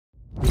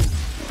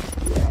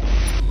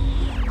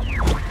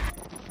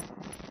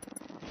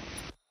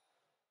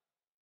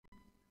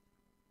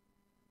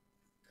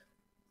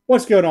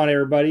What's going on,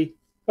 everybody?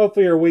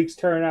 Hopefully your week's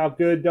turning out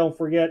good. Don't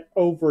forget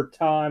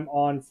overtime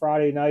on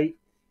Friday night.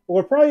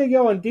 We're probably going to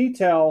go in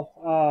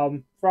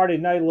detail Friday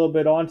night a little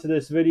bit onto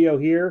this video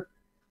here.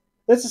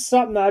 This is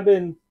something I've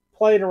been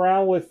playing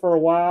around with for a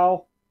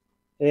while.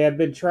 And I've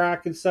been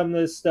tracking some of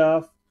this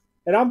stuff.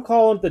 And I'm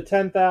calling it the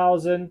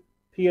 10,000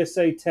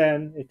 PSA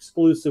 10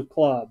 exclusive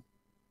club.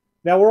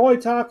 Now, we're only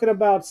talking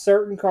about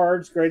certain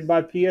cards graded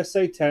by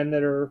PSA 10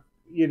 that are,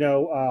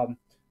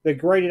 they're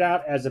graded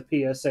out as a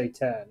PSA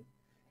 10.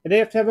 And they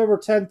have to have over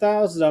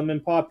 10,000 of them in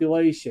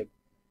population.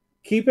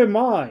 Keep in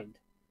mind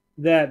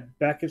that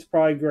Beckett's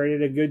probably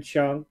graded a good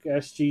chunk,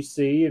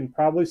 SGC, and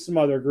probably some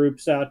other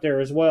groups out there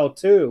as well,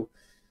 too.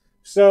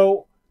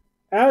 So,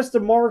 as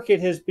the market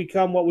has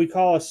become what we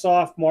call a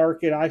soft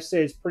market, I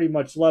say it's pretty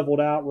much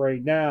leveled out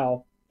right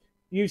now.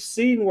 You've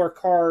seen where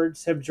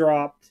cards have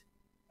dropped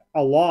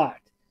a lot.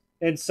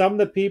 And some of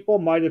the people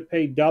might have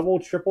paid double,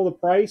 triple the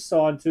price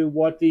onto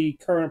what the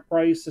current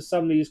price of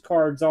some of these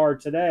cards are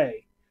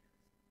today.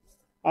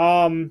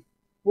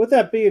 With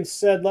that being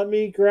said, let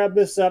me grab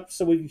this up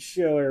so we can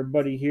show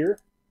everybody here.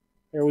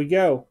 Here we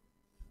go.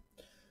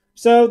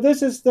 So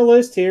this is the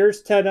list here.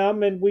 It's 10 of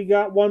them, and we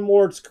got one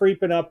more that's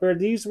creeping up here.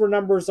 These were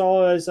numbers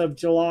all as of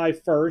July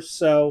 1st,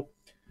 so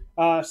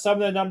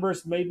some of the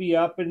numbers may be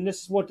up, and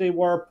this is what they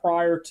were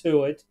prior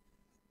to it.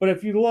 But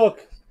if you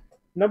look,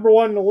 number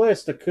one on the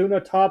list, Acuna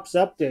Topps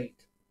Update.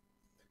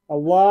 A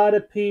lot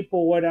of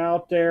people went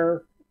out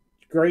there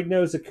grading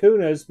those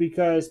Acunas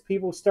because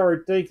people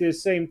started thinking the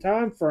same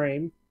time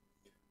frame,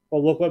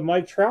 well, look what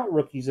Mike Trout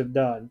rookies have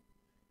done.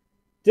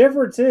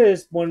 Difference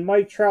is, when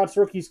Mike Trout's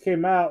rookies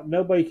came out,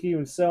 nobody could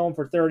even sell them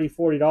for $30,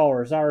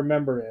 $40. I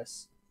remember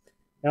this.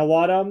 And a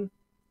lot of them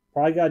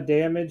probably got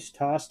damaged,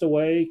 tossed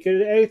away.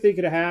 Anything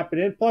could have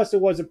happened. And plus, it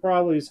wasn't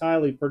probably as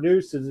highly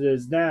produced as it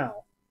is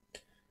now.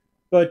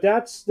 But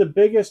that's the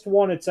biggest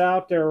one that's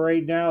out there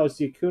right now is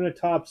the Acuna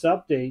Topps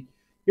Update.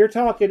 You're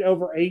talking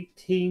over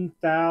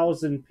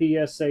 18,000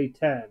 PSA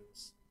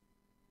 10s.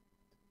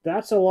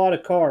 That's a lot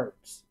of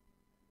cards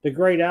to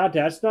grade out.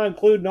 That's not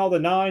including all the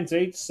 9s,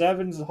 8s,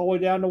 7s, the whole way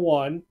down to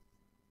 1.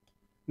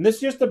 And this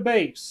is just the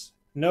base.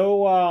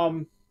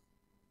 No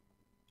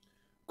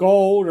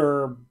gold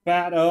or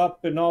bat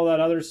up and all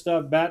that other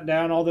stuff. Bat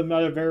down, all the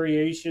other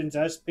variations,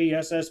 SP,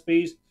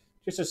 SSBs.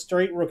 Just a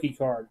straight rookie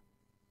card.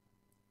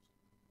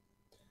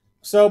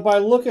 So by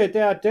looking at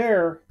that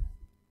there,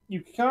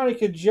 you kind of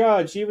could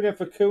judge, even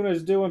if Acuna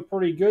is doing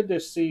pretty good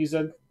this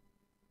season,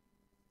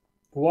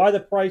 why the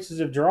prices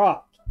have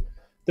dropped.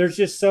 There's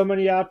just so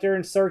many out there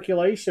in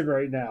circulation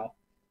right now.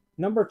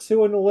 Number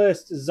 2 on the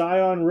list is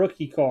Zion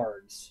rookie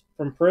cards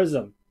from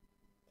Prism.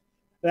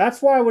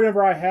 That's why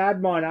whenever I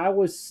had mine, I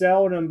was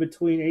selling them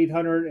between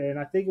 800 and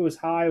I think it was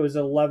high, it was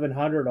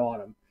 1,100 on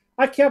them.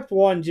 I kept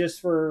one just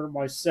for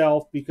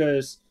myself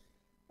because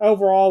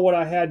overall, what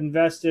I had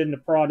invested in the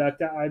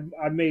product,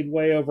 I made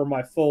way over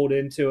my fold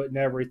into it and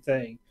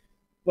everything.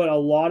 But a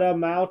lot of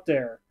them out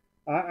there.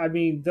 I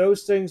mean,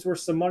 those things were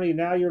some money.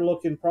 Now you're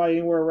looking probably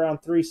anywhere around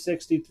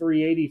 360,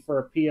 380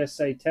 for a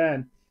PSA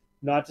 10.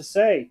 Not to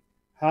say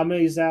how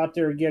many's out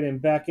there getting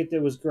Beckett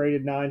that was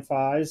graded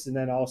 9.5s and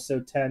then also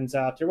 10s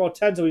out there. Well,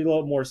 10s will be a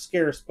little more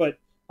scarce, but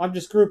I'm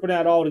just grouping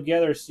that all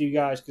together so you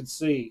guys can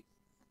see.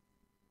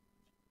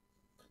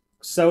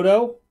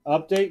 Soto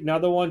update,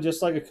 another one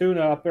just like Acuna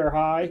up there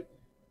high.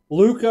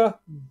 Luka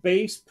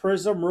base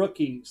Prism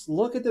rookies.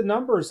 Look at the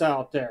numbers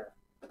out there.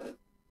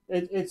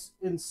 It's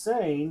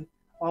insane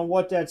on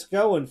what that's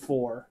going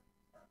for.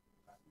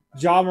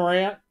 Ja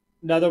Morant,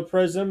 another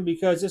Prism,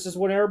 because this is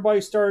when everybody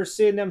started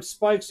seeing them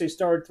spikes. They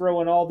started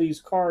throwing all these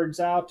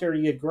cards out there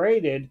to get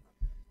graded.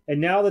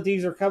 And now that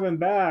these are coming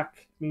back,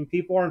 I mean,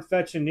 people aren't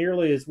fetching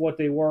nearly as what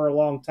they were a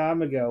long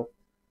time ago.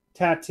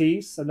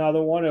 Tatis,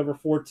 another one, over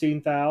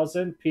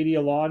 14,000. Pete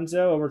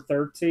Alonso, over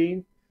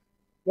 13.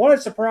 One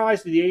that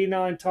surprised me, the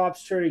 89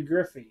 Topps Traded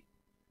Griffey.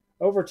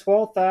 Over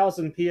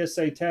 12,000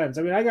 PSA 10s.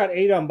 I mean, I got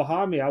 8 of them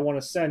behind me I want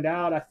to send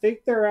out. I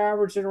think they're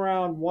averaging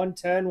around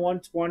 110,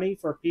 120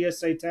 for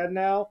PSA 10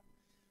 now.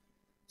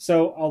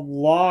 So a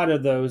lot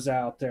of those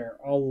out there.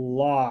 A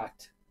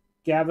lot.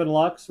 Gavin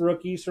Lux,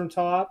 rookies from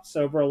Topps,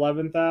 over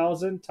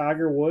 11,000.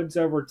 Tiger Woods,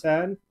 over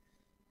 10.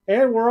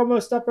 And we're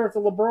almost up there at the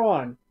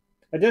LeBron.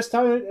 At this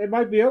time, it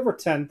might be over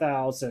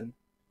 10,000.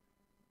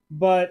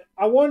 But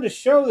I wanted to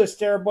show this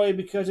to everybody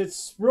because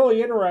it's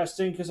really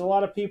interesting because a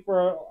lot of people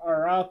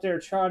are out there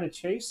trying to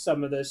chase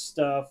some of this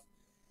stuff.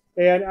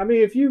 And, I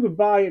mean, if you could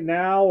buy it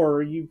now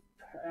or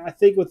I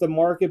think with the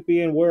market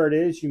being where it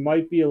is, you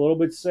might be a little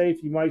bit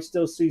safe. You might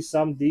still see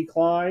some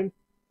decline.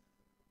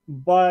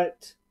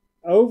 But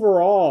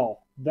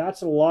overall,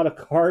 that's a lot of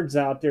cards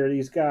out there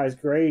these guys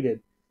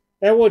graded.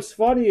 And what's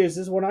funny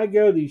is when I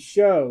go to these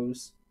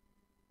shows,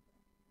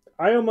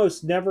 I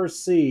almost never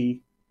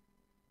see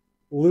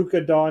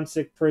Luka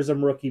Doncic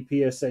Prism rookie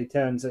PSA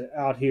 10s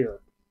out here.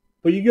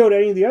 But you go to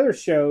any of the other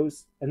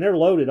shows, and they're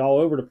loaded all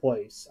over the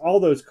place. All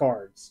those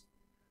cards.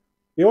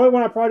 The only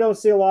one I probably don't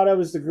see a lot of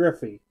is the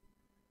Griffey.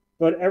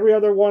 But every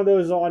other one of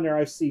those on there,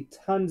 I see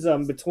tons of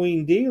them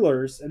between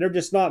dealers, and they're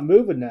just not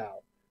moving now.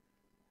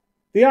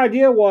 The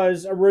idea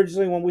was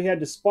originally when we had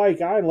the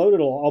spike, I unloaded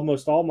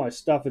almost all my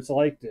stuff. It's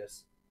like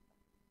this.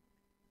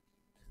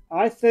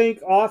 I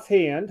think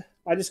offhand,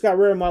 I just got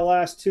rid of my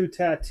last two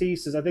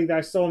Tatises. I think I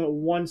sold them at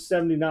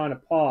 179 a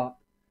pop.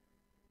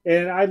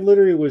 And I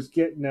literally was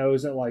getting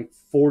those at like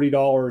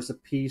 $40 a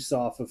piece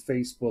off of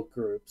Facebook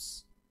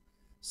groups.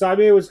 So I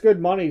mean, it was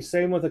good money.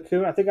 Same with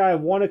Acuna. I think I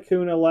have one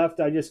Acuna left.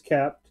 I just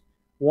kept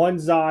one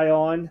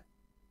Zion.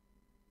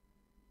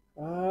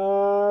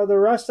 The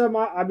rest of them,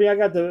 I mean, I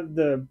got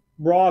the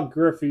raw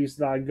Griffies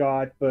that I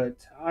got,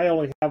 but I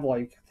only have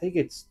like I think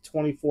it's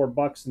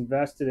 $24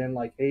 invested in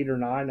like 8 or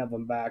 9 of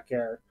them back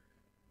there.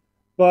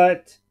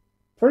 But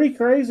pretty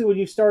crazy when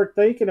you start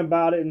thinking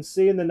about it and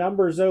seeing the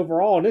numbers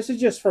overall. And this is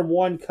just from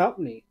one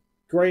company,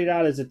 graded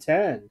out as a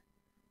 10.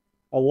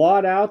 A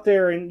lot out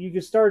there, and you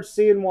can start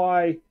seeing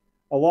why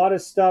a lot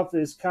of stuff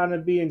is kind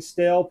of being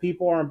stale.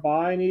 People aren't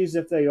buying these.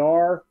 If they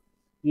are,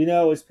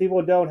 is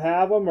people don't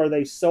have them or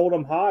they sold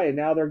them high and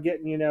now they're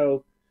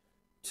getting,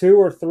 2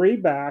 or 3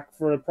 back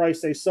for the price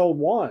they sold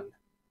one.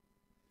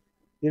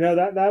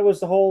 That was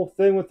the whole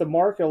thing with the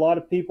market. A lot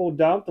of people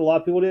dumped. A lot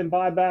of people didn't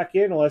buy back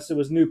in unless it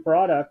was new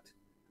product.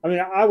 I mean,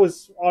 I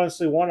was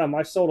honestly one of them.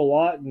 I sold a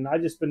lot, and I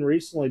just been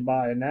recently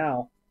buying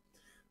now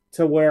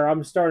to where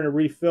I'm starting to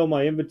refill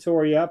my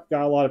inventory up.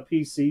 Got a lot of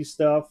PC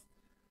stuff.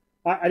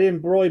 I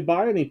didn't really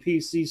buy any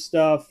PC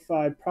stuff.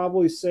 I'd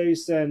probably say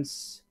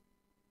since,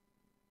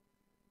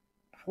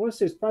 I want to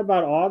say it's probably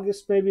about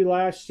August, maybe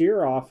last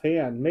year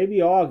offhand.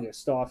 Maybe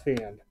August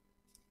offhand.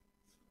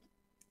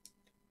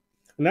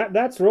 And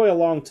that's really a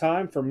long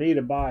time for me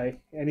to buy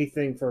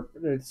anything for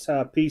it's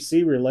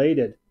PC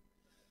related.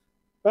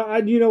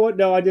 But you know what?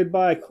 No, I did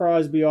buy a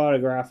Crosby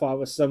autograph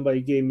off of somebody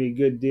gave me a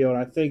good deal, and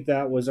I think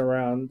that was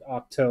around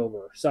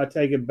October. So I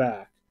take it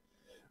back.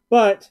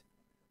 But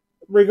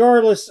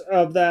regardless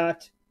of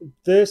that,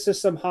 this is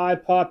some high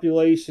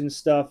population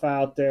stuff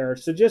out there.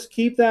 So just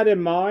keep that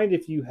in mind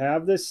if you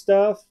have this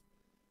stuff.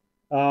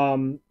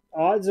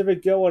 Odds of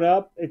it going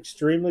up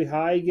extremely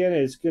high again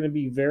is going to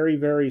be very,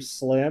 very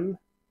slim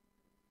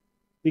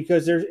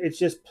because it's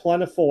just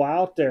plentiful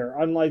out there.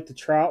 Unlike the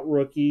Trout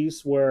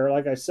rookies, where,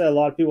 like I said, a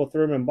lot of people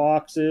threw them in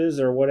boxes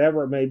or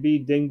whatever it may be,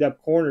 dinged up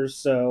corners.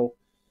 So,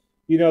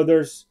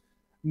 there's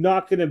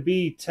not going to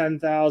be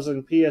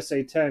 10,000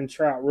 PSA 10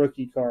 Trout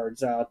rookie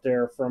cards out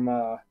there from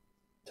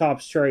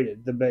Topps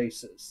Traded, the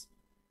bases.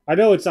 I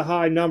know it's a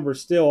high number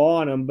still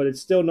on them, but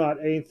it's still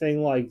not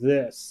anything like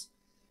this.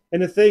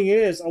 And the thing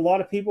is, a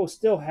lot of people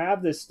still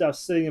have this stuff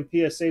sitting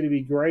in PSA to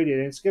be graded,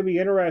 and it's going to be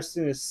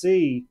interesting to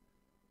see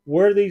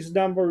where these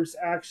numbers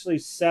actually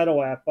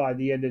settle at by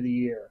the end of the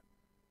year.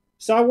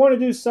 So I want to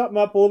do something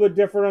up a little bit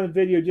different on the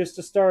video just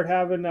to start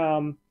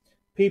having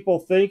people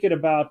thinking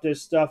about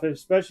this stuff,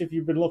 especially if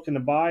you've been looking to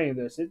buy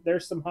into this.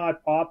 There's some high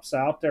pops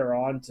out there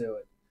onto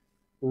it.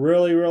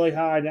 Really, really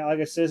high. Now, like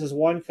I said, this is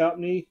one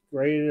company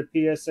graded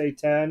a PSA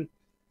 10.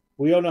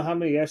 We don't know how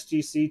many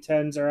SGC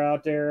 10s are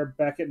out there.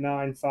 Beckett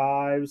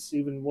 9.5s.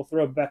 Even we'll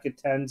throw Beckett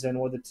 10s in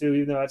with it too,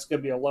 even though that's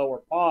going to be a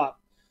lower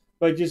pop.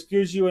 But it just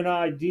gives you an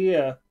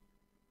idea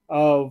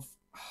of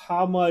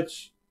how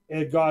much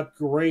it got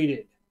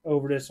graded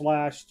over this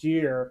last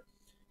year.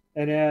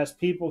 And as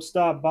people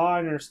stop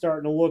buying and are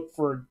starting to look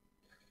for,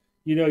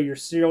 your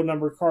serial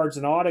number cards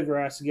and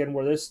autographs again,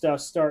 where this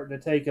stuff's starting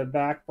to take a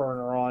back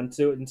burner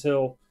onto it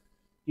until,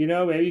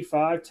 maybe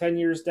 5-10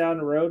 years down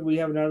the road, we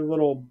have another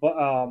little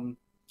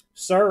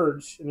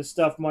surge and the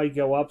stuff might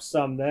go up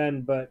some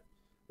then. But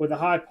with the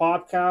high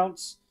pop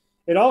counts,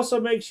 it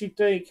also makes you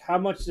think how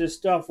much this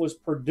stuff was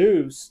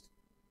produced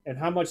and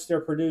how much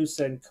they're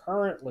producing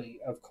currently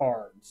of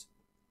cards.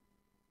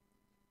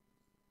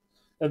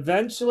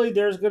 Eventually,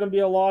 there's going to be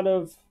a lot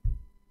of,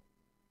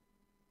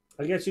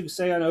 I guess you could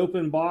say,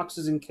 unopened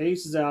boxes and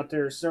cases out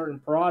there, certain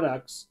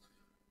products,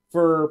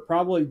 for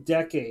probably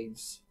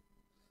decades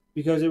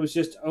because it was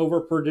just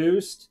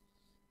overproduced.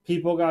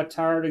 People got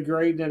tired of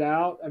grading it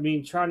out. I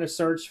mean, trying to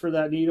search for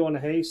that needle in a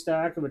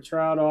haystack of a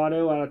Trout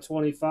auto out of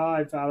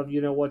 25 out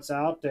of, what's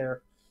out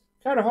there.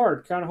 Kind of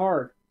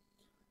hard.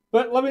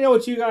 But let me know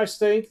what you guys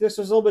think. This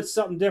was a little bit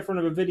something different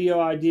of a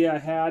video idea I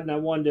had, and I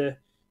wanted to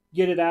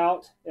get it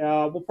out.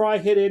 We'll probably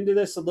hit into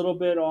this a little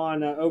bit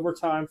on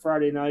Overtime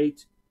Friday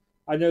night.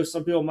 I know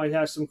some people might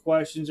have some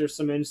questions or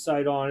some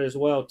insight on it as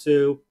well,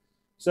 too.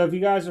 So if you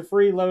guys are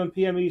free, 11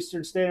 p.m.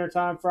 Eastern Standard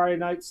Time Friday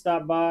night,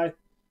 stop by.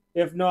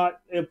 If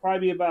not, it'll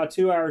probably be about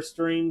a 2-hour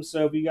stream.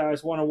 So if you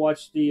guys want to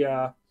watch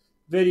the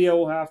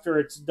video after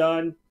it's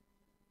done,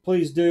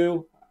 please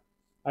do.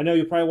 I know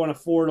you probably want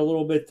to forward a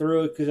little bit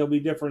through it because there'll be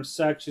different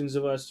sections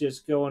of us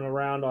just going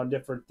around on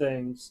different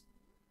things.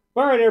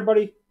 All right,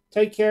 everybody.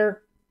 Take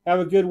care. Have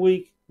a good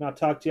week. And I'll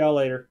talk to y'all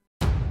later.